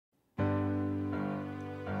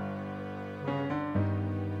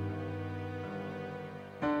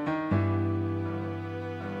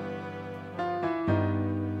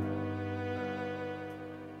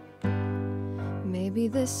Maybe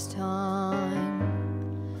this time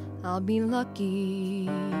I'll be lucky.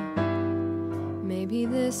 Maybe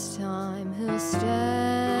this time he'll stay.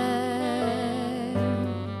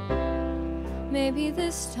 Maybe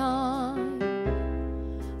this time,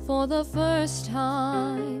 for the first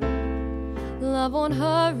time, love won't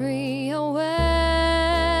hurry away.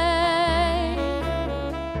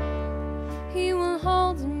 He will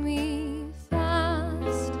hold me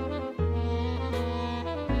fast.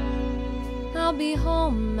 I'll be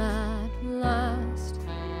home at last.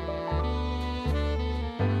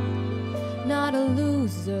 Not a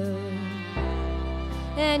loser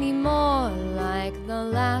anymore, like the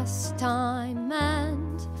last time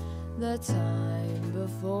and the time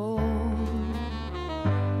before.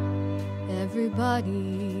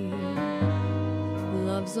 Everybody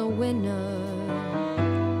loves a winner,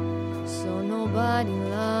 so nobody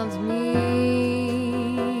loves me.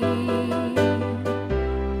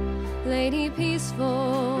 Lady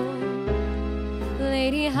peaceful,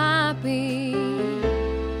 lady happy,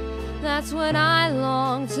 that's what I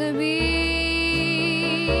long to be.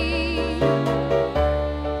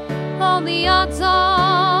 All the odds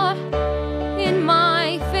are in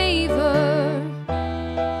my favor.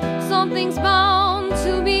 Something's bound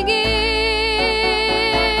to begin.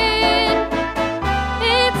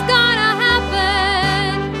 It's gotta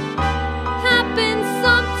happen, happen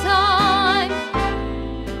sometime.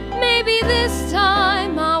 Maybe this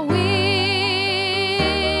time I'll win.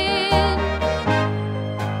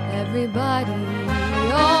 Everybody,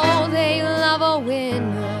 oh, they love a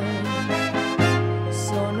winner,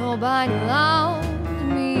 so nobody loved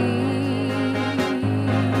me.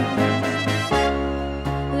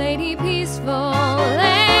 Lady peaceful,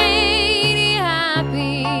 lady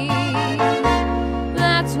happy,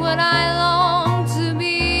 that's what I long to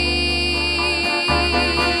be.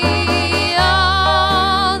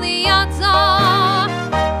 All the odds are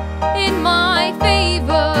in my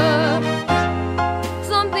favor.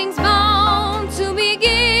 Something's bound to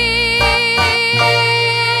begin.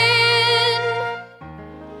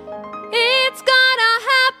 It's gotta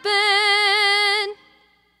happen,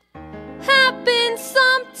 happen sometime.